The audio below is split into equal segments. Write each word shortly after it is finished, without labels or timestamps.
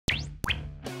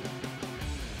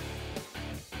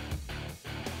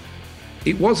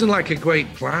it wasn't like a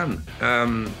great plan.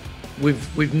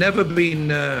 We've never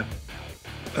been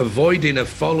avoiding a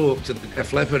follow-up to the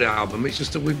Def Leppard album. It's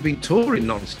just that we've been touring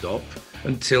non-stop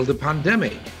until the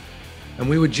pandemic, and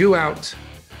we were due out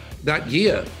that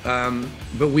year.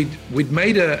 But we'd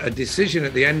made a decision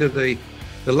at the end of the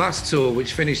last tour,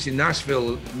 which finished in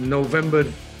Nashville, November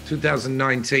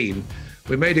 2019.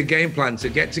 We made a game plan to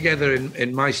get together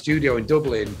in my studio in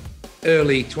Dublin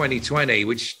early 2020,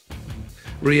 which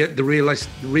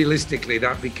realistically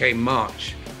that became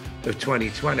March of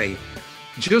 2020,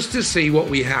 just to see what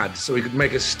we had so we could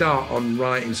make a start on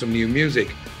writing some new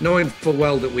music, knowing full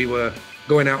well that we were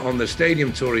going out on the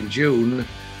stadium tour in June.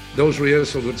 Those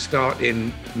rehearsals would start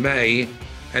in May,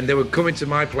 and they were coming to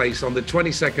my place on the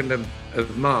 22nd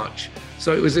of March.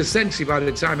 So it was essentially, by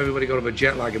the time everybody got over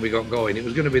jet lag and we got going, it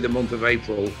was going to be the month of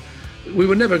April. We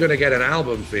were never going to get an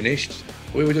album finished.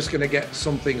 We were just going to get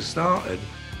something started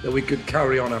that we could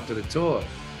carry on after the tour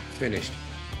finished.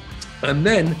 And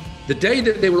then the day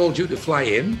that they were all due to fly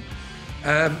in,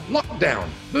 lockdown,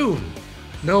 boom.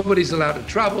 Nobody's allowed to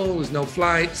travel, there's no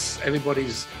flights,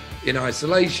 everybody's in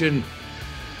isolation.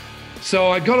 So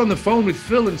I got on the phone with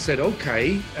Phil and said,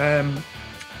 okay,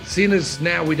 seeing as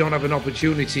now we don't have an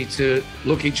opportunity to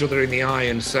look each other in the eye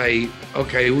and say,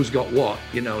 okay, who's got what,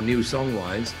 new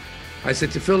song-wise, I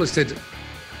said to Phil, I said,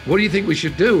 what do you think we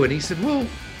should do? And he said, well,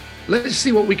 let's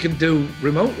see what we can do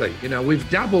remotely. We've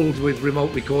dabbled with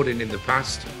remote recording in the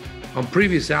past. On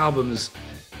previous albums,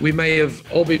 we may have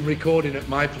all been recording at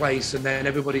my place and then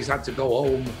everybody's had to go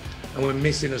home and we're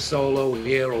missing a solo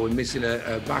here or we're missing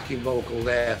a backing vocal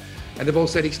there. And they've all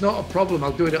said, it's not a problem,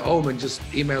 I'll do it at home and just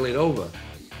email it over.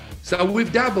 So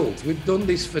we've dabbled. We've done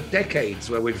this for decades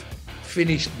where we've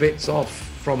finished bits off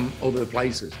from other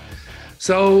places.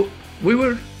 So we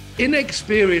were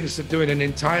inexperienced at doing an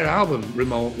entire album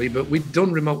remotely, but we'd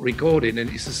done remote recording, and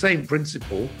it's the same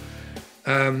principle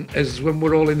as when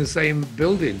we're all in the same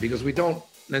building, because we don't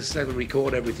necessarily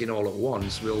record everything all at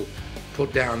once. We'll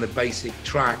put down the basic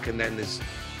track, and then there's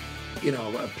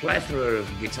a plethora of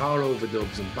guitar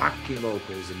overdubs and backing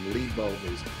vocals and lead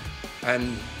vocals.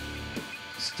 And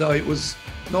so it was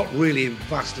not really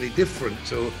vastly different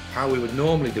to how we would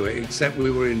normally do it, except we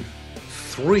were in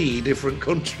 3 different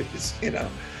countries,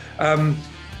 And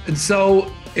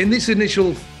so in this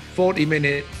initial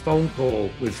 40-minute phone call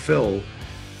with Phil,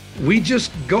 we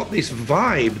just got this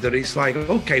vibe that it's like,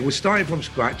 okay, we're starting from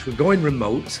scratch, we're going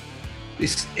remote.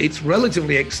 It's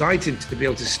relatively exciting to be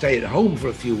able to stay at home for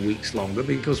a few weeks longer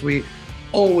because we're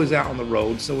always out on the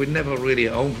road, so we're never really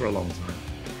at home for a long time.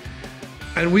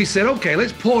 And we said, okay,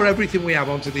 let's pour everything we have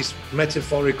onto this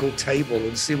metaphorical table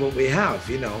and see what we have,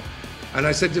 And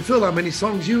I said to Phil, how many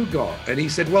songs you got? And he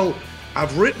said, well,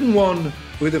 I've written one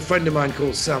with a friend of mine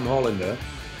called Sam Hollander,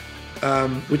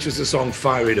 which was the song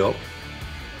Fire It Up.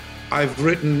 He'd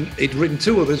written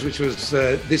 2 others, which was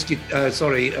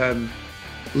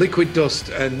Liquid Dust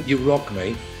and You Rock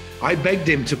Me. I begged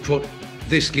him to put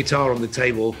this guitar on the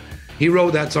table. He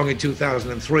wrote that song in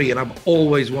 2003, and I've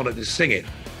always wanted to sing it.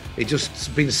 It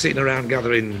just been sitting around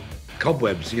gathering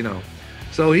cobwebs,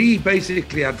 So he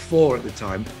basically had 4 at the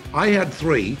time. I had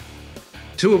 3,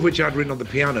 2 of which I'd written on the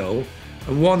piano,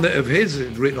 and 1 that of his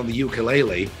had written on the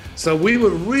ukulele. So we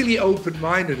were really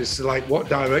open-minded as to what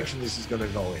direction this is going to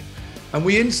go in. And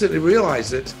we instantly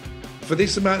realized that for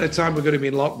this amount of time we're going to be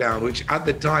in lockdown, which at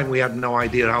the time we had no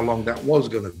idea how long that was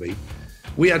going to be,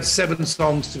 we had 7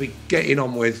 songs to be getting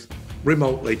on with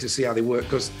remotely to see how they work,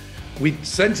 because we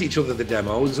sent each other the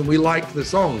demos and we liked the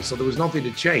songs, so there was nothing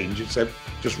to change except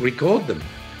just record them.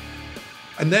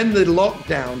 And then the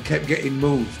lockdown kept getting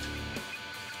moved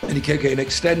and it kept getting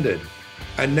extended.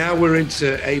 And now we're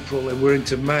into April and we're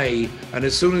into May, and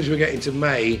as soon as we get into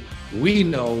May, we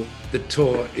know the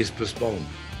tour is postponed.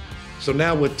 So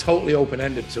now we're totally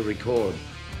open-ended to record.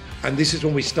 And this is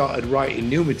when we started writing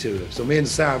new material. So me and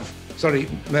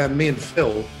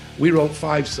Phil, we wrote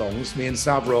 5 songs. Me and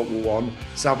Sav wrote 1.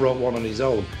 Sav wrote 1 on his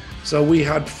own. So we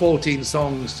had 14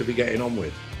 songs to be getting on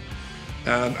with.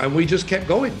 And we just kept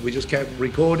going. We just kept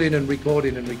recording and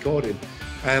recording and recording.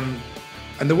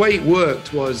 And the way it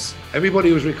worked was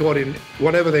everybody was recording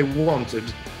whatever they wanted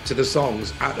to the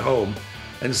songs at home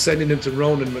and sending them to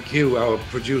Ronan McHugh, our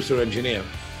producer engineer,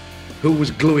 who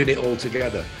was gluing it all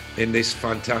together in this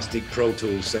fantastic Pro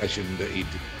Tools session that he'd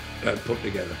put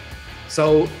together.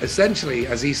 So essentially,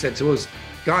 as he said to us,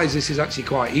 guys, this is actually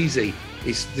quite easy.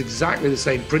 It's exactly the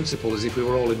same principle as if we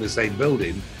were all in the same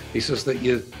building. It's just that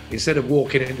you, instead of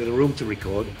walking into the room to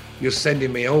record, you're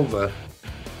sending me over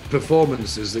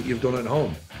performances that you've done at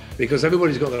home, because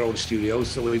everybody's got their own studios,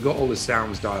 so we've got all the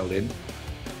sounds dialed in.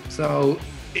 So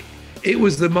it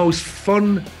was the most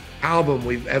fun album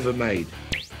we've ever made.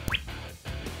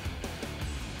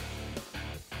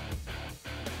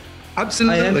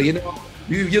 Absolutely. You know,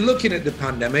 you're looking at the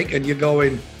pandemic and you're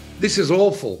going, this is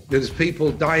awful. There's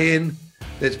people dying.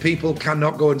 There's people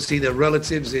cannot go and see their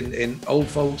relatives in old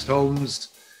folks' homes.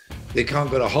 They can't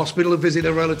go to hospital to visit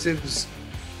their relatives.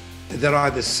 They're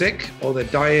either sick or they're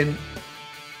dying.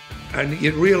 And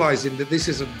you're realizing that this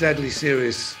is a deadly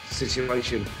serious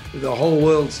situation that the whole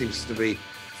world seems to be,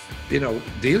 you know,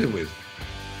 dealing with.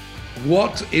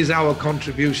 What is our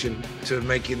contribution to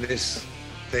making this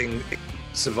thing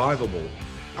survivable?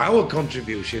 Our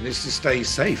contribution is to stay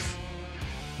safe.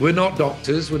 We're not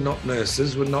doctors, we're not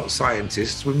nurses, we're not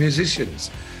scientists, we're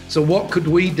musicians. So what could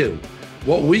we do?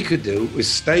 What we could do is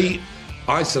stay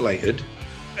isolated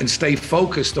and stay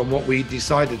focused on what we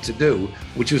decided to do,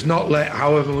 which was not let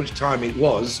however much time it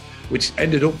was, which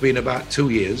ended up being about 2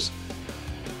 years,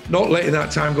 not letting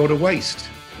that time go to waste.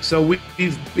 So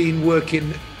we've been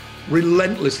working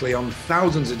relentlessly on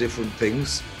thousands of different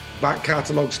things, back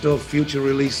catalogue stuff, future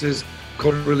releases,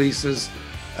 current releases,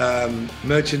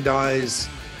 merchandise,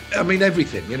 I mean,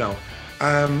 everything, you know.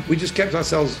 We just kept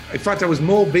ourselves, in fact, I was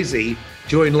more busy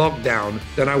during lockdown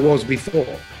than I was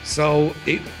before. So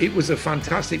it was a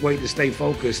fantastic way to stay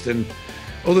focused. And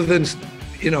other than,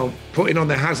 you know, putting on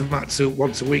the hazmat suit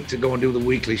once a week to go and do the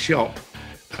weekly shop,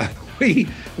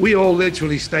 we all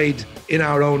literally stayed in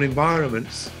our own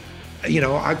environments. You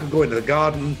know, I could go into the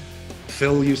garden.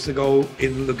 Phil used to go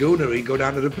in Laguna, he'd go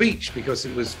down to the beach because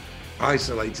it was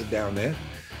isolated down there.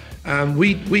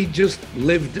 We just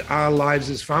lived our lives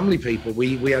as family people.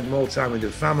 We had more time with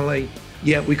the family,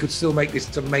 yet we could still make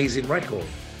this amazing record,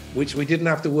 which we didn't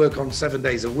have to work on 7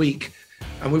 days a week.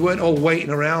 And we weren't all waiting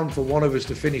around for one of us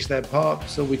to finish their part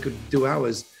so we could do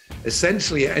ours.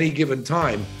 Essentially, at any given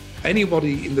time,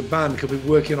 anybody in the band could be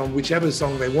working on whichever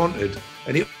song they wanted,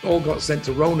 and it all got sent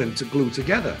to Ronan to glue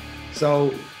together.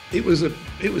 So it was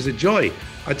a joy.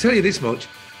 I tell you this much,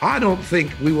 I don't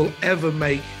think we will ever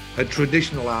make a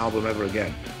traditional album ever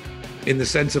again, in the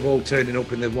sense of all turning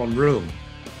up in the one room,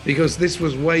 because this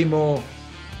was way more,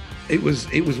 it was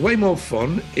way more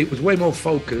fun, it was way more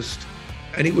focused,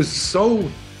 and it was so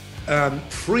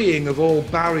freeing of all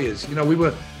barriers. You know, we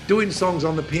were doing songs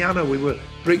on the piano, we were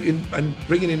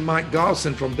bringing in Mike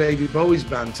Garson from David Bowie's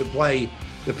band to play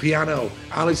the piano.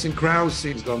 Alison Krauss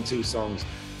sings on 2 songs.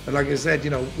 And like I said,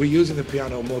 you know, we're using the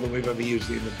piano more than we've ever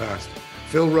used it in the past.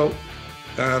 Phil wrote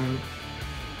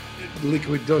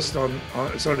Liquid Dust on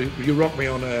sorry, You Rock Me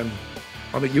on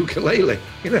a ukulele,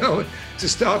 you know, to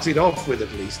start it off with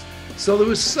at least. So there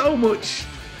was so much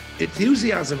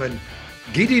enthusiasm and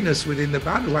giddiness within the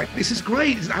band. Like, this is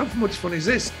great. How much fun is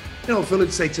this? You know, Phil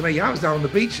would say to me, I was down on the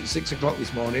beach at 6 o'clock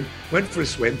this morning, went for a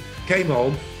swim, came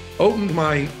home, opened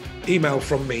my email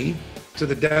from me to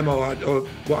the demo or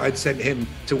what I'd sent him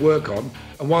to work on.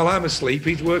 And while I'm asleep,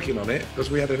 he's working on it because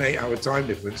we had an 8-hour time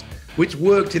difference, which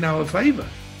worked in our favor.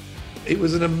 It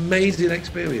was an amazing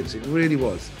experience. It really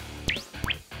was.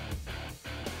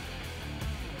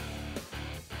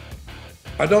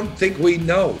 I don't think we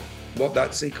know what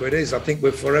that secret is. I think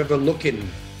we're forever looking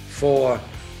for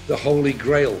the Holy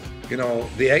Grail. You know,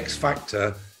 the X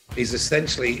Factor is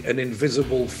essentially an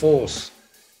invisible force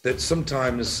that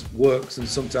sometimes works and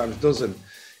sometimes doesn't.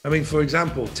 I mean, for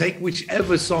example, take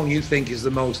whichever song you think is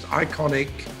the most iconic,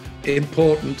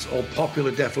 important, or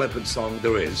popular Def Leppard song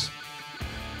there is,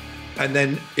 and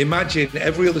then imagine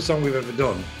every other song we've ever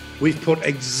done. We've put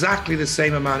exactly the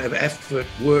same amount of effort,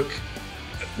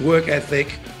 work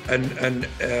ethic, and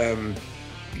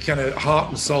kind of heart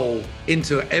and soul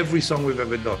into every song we've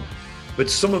ever done. But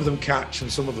some of them catch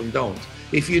and some of them don't.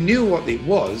 If you knew what it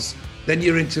was, then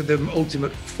you're into the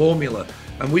ultimate formula.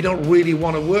 And we don't really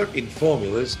want to work in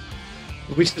formulas,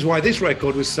 which is why this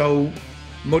record was so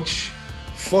much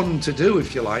fun to do,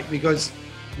 if you like, because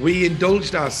we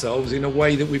indulged ourselves in a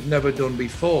way that we've never done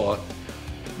before,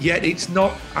 yet it's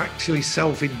not actually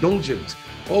self-indulgent.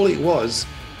 All it was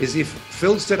is if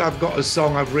Phil said, I've got a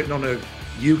song I've written on a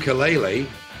ukulele,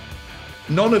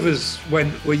 none of us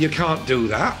went, well, you can't do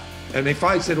that. And if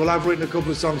I said, well, I've written a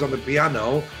couple of songs on the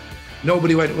piano,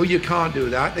 nobody went, well, you can't do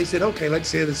that. They said, okay,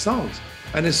 let's hear the songs.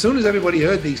 And as soon as everybody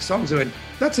heard these songs, they went,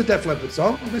 that's a Def Leppard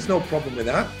song. There's no problem with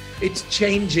that. It's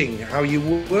changing how you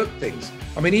work things.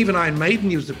 I mean, even Iron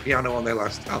Maiden used the piano on their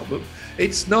last album.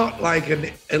 It's not like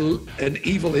an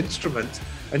evil instrument,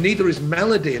 and neither is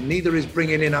melody, and neither is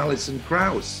bringing in Alison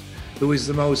Krauss, who is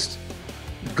the most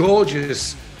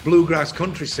gorgeous bluegrass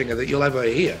country singer that you'll ever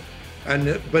hear.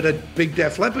 But a big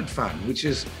Def Leppard fan, which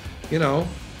is, you know,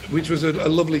 which was a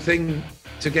lovely thing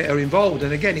to get her involved.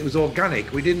 And again, it was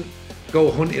organic. We didn't go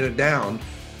hunting her down.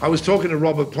 I was talking to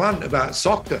Robert Plant about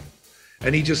soccer,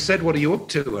 and he just said, "What are you up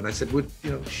to?" And I said, "Well,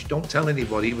 you know, don't tell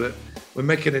anybody, but we're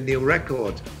making a new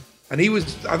record." And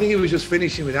I think he was just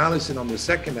finishing with Alison on the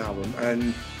second album,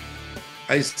 and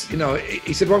he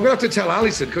said, "Well, I'm gonna have to tell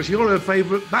Alison because you're her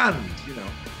favorite band, you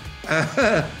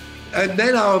know." And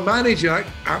then our manager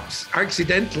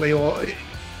accidentally or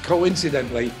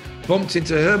coincidentally bumped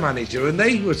into her manager, and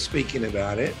they were speaking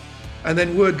about it. And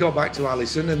then word got back to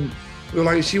Alison, and we were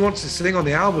like, "If she wants to sing on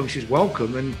the album, she's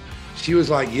welcome." And she was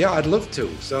like, "Yeah, I'd love to."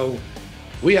 So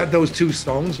we had those two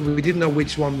songs. We didn't know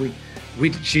which one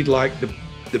she'd like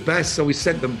the best, so we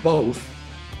sent them both.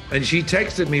 And she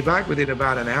texted me back within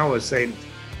about an hour saying,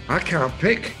 "I can't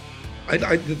pick.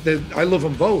 I love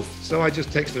them both." So I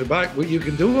just texted her back, "Well, you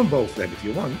can do them both then if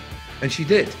you want." And she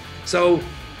did. So,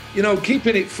 you know,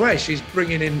 keeping it fresh is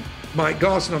bringing in Mike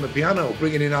Garson on the piano,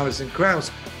 bringing in Alison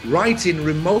Krauss, writing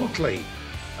remotely,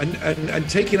 and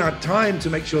taking our time to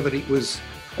make sure that it was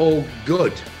all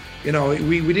good. You know,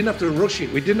 we didn't have to rush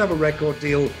it. We didn't have a record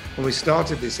deal when we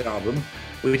started this album.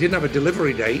 We didn't have a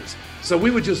delivery date. So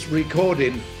we were just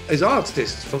recording as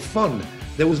artists for fun.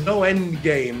 There was no end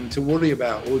game to worry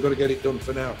about. We've got to get it done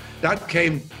for now. That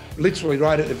came literally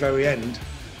right at the very end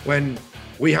when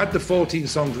we had the 14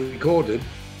 songs recorded.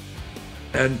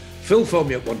 And Phil phoned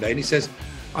me up one day and he says,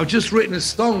 "I've just written a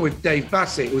song with Dave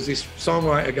Bassett." It was this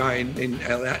songwriter guy in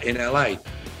LA.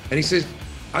 And he says,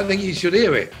 "I think you should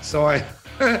hear it." So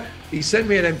he sent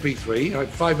me an MP3.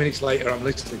 5 minutes later, I'm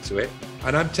listening to it.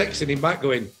 And I'm texting him back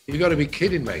going, "You've got to be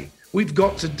kidding me. We've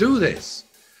got to do this."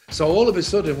 So all of a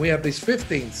sudden, we have this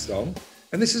 15th song.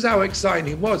 And this is how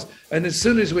exciting it was. And as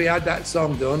soon as we had that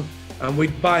song done, and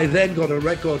we'd by then got a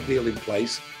record deal in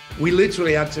place, we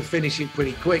literally had to finish it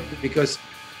pretty quick because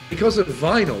of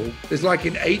vinyl, there's like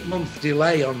an 8-month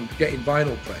delay on getting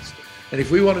vinyl pressed. And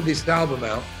if we wanted this album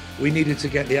out, we needed to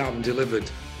get the album delivered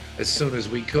as soon as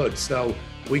we could. So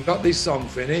we got this song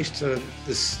finished to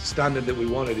the standard that we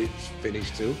wanted it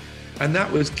finished to. And that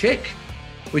was Kick,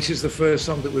 which is the first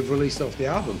song that we've released off the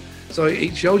album. So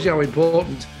it shows you how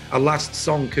important a last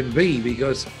song can be,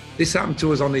 because this happened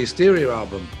to us on the Hysteria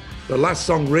album. The last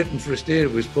song written for Hysteria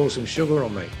was Pour Some Sugar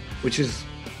on Me, which is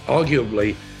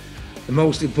arguably the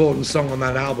most important song on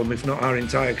that album, if not our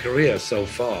entire career so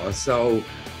far. So,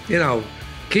 you know,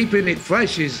 keeping it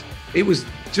fresh it was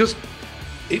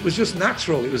just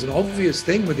natural. It was an obvious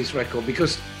thing with this record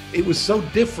because it was so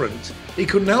different. It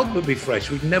couldn't help but be fresh.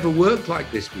 We'd never worked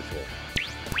like this before.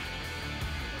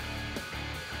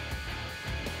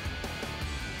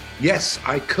 Yes,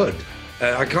 I could.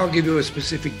 I can't give you a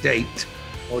specific date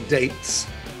or dates,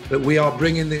 but we are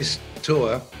bringing this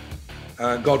tour,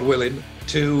 God willing,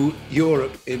 to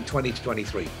Europe in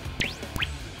 2023.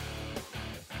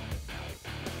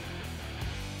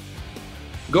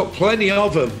 Got plenty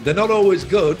of them. They're not always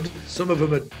good. Some of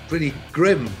them are pretty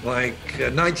grim, like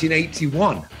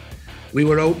 1981. We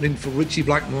were opening for Ritchie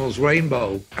Blackmore's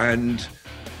Rainbow, and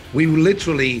we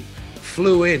literally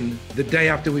flew in the day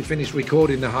after we finished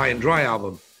recording the High and Dry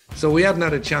album. So we hadn't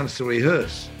had a chance to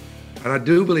rehearse. And I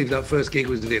do believe that first gig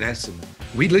was in Essen.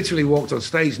 We literally walked on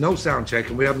stage, no sound check,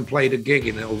 and we hadn't played a gig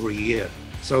in over a year.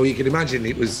 So you can imagine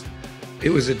it was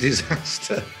a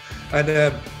disaster.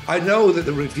 And I know that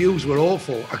the reviews were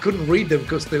awful. I couldn't read them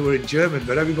because they were in German,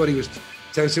 but everybody was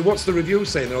telling me, "What's the review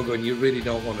saying?" They're all going, "You really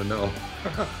don't want to know."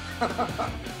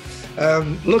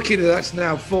 Luckily, that's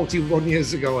now 41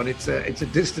 years ago, and it's a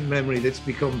distant memory that's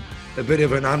become a bit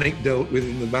of an anecdote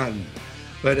within the band.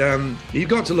 But you've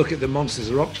got to look at the Monsters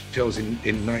of Rock shows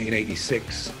in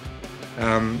 1986,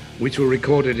 which were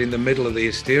recorded in the middle of the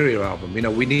Hysteria album. You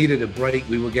know, we needed a break.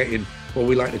 We were getting what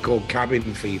we like to call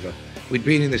cabin fever. We'd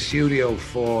been in the studio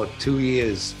for 2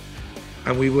 years,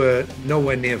 and we were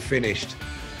nowhere near finished.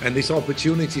 And this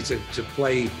opportunity to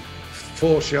play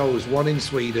 4 shows, 1 in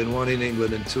Sweden, 1 in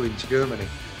England, and 2 in Germany,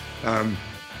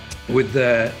 with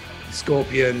the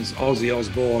Scorpions, Ozzy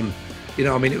Osbourne. You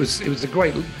know, I mean, it was a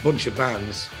great bunch of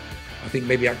bands. I think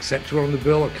maybe Accept were on the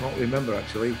bill. I can't remember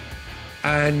actually.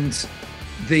 And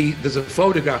there's a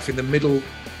photograph in the middle,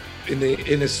 in the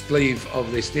inner sleeve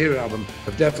of the Hysteria album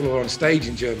of Def Leppard on stage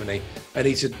in Germany, and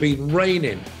it had been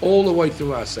raining all the way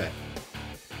through our set.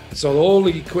 So all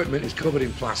the equipment is covered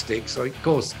in plastic. So of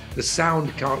course the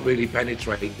sound can't really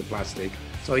penetrate the plastic.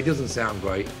 So it doesn't sound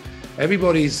great.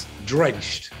 Everybody's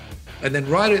drenched. And then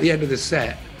right at the end of the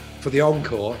set for the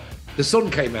encore, the sun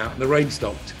came out and the rain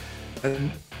stopped.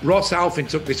 And Ross Alfin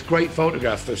took this great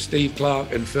photograph of Steve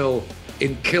Clark and Phil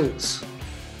in kilts,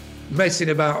 messing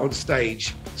about on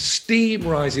stage, steam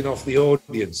rising off the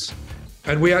audience.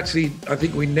 And we actually, I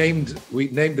think we named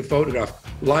the photograph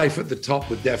Life at the Top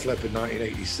with Def Leppard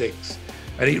 1986.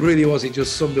 And it really was. It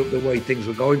just summed up the way things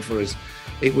were going for us.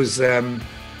 It was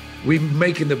we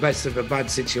making the best of a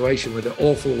bad situation with the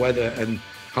awful weather and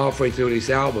halfway through this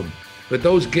album. But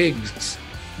those gigs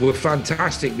were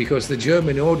fantastic because the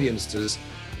German audiences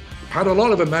had a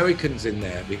lot of Americans in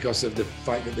there because of the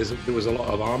fact that there was a lot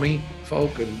of army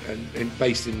folk and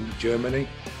based in Germany.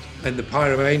 And the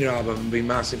Pyromania album had been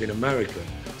massive in America.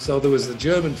 So there was the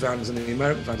German fans and the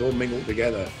American fans all mingled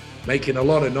together, making a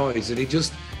lot of noise. And it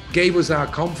just gave us our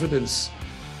confidence.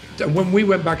 And when we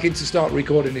went back in to start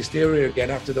recording Hysteria again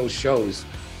after those shows,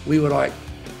 we were like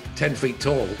 10 feet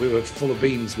tall. We were full of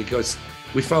beans because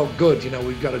we felt good. You know,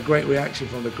 we got a great reaction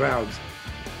from the crowds.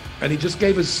 And it just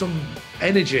gave us some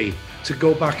energy to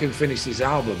go back and finish this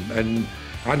album. And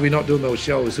had we not done those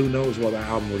shows, who knows what that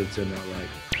album would have turned out like.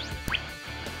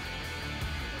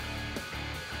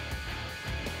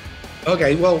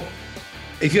 Okay, well,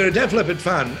 if you're a Def Leppard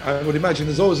fan, I would imagine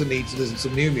there's always a need to listen to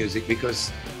some new music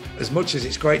because as much as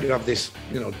it's great to have this,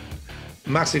 you know,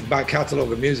 massive back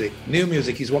catalogue of music, new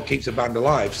music is what keeps a band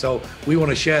alive. So we want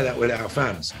to share that with our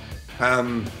fans.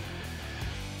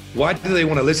 Why do they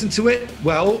want to listen to it?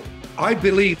 Well, I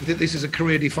believe that this is a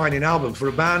career-defining album for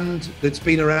a band that's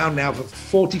been around now for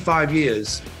 45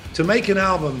 years. To make an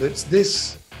album that's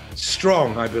this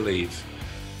strong, I believe,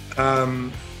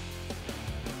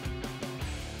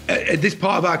 at this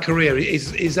part of our career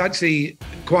is actually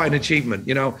quite an achievement.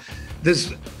 You know,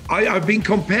 I've been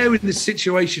comparing this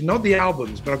situation, not the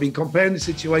albums, but I've been comparing the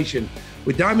situation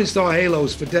with Diamond Star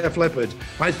Halos for Def Leppard.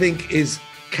 I think is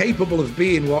capable of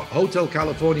being what Hotel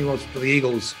California was for the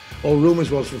Eagles or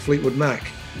Rumours was for Fleetwood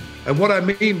Mac. And what I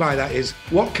mean by that is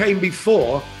what came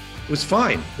before was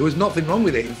fine. There was nothing wrong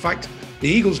with it. In fact, the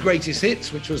Eagles' Greatest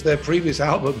Hits, which was their previous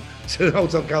album to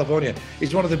Hotel California,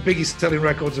 is one of the biggest selling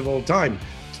records of all time.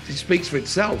 It speaks for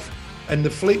itself. And the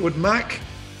Fleetwood Mac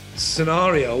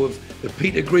scenario of the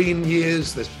Peter Green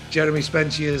years, the Jeremy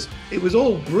Spence years, it was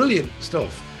all brilliant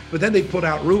stuff. But then they put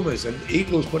out Rumours and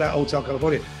Eagles put out Hotel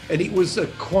California, and it was a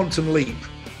quantum leap.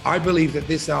 I believe that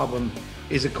this album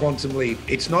is a quantum leap.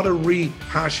 It's not a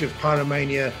rehash of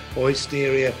Pyromania or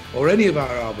Hysteria or any of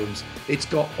our albums. It's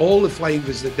got all the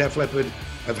flavours that Def Leppard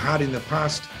have had in the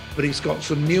past, but it's got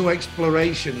some new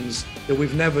explorations that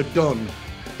we've never done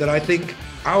that I think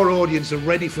our audience are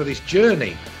ready for this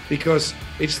journey, because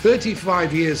it's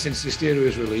 35 years since Hysteria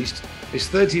was released. It's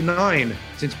 39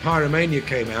 since Pyromania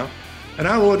came out. And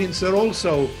our audience are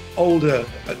also older,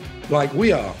 like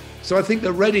we are. So I think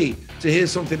they're ready to hear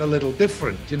something a little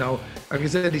different, you know. Like I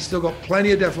said, he's still got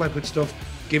plenty of Def Leppard stuff.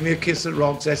 Give Me a Kiss That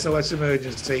Rocks, SOS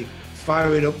Emergency,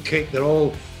 Fire It Up, Kick. They're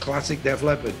all classic Def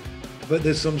Leppard. But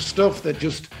there's some stuff that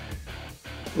just,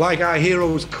 like our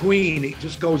hero's Queen, it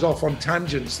just goes off on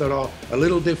tangents that are a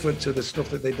little different to the stuff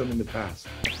that they've done in the past.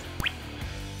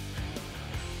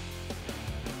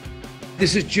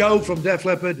 This is Joe from Def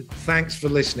Leppard. Thanks for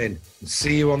listening and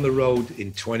see you on the road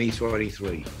in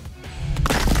 2023.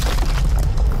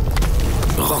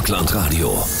 Rockland Radio.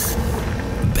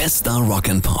 Bester Rock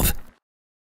and Pop.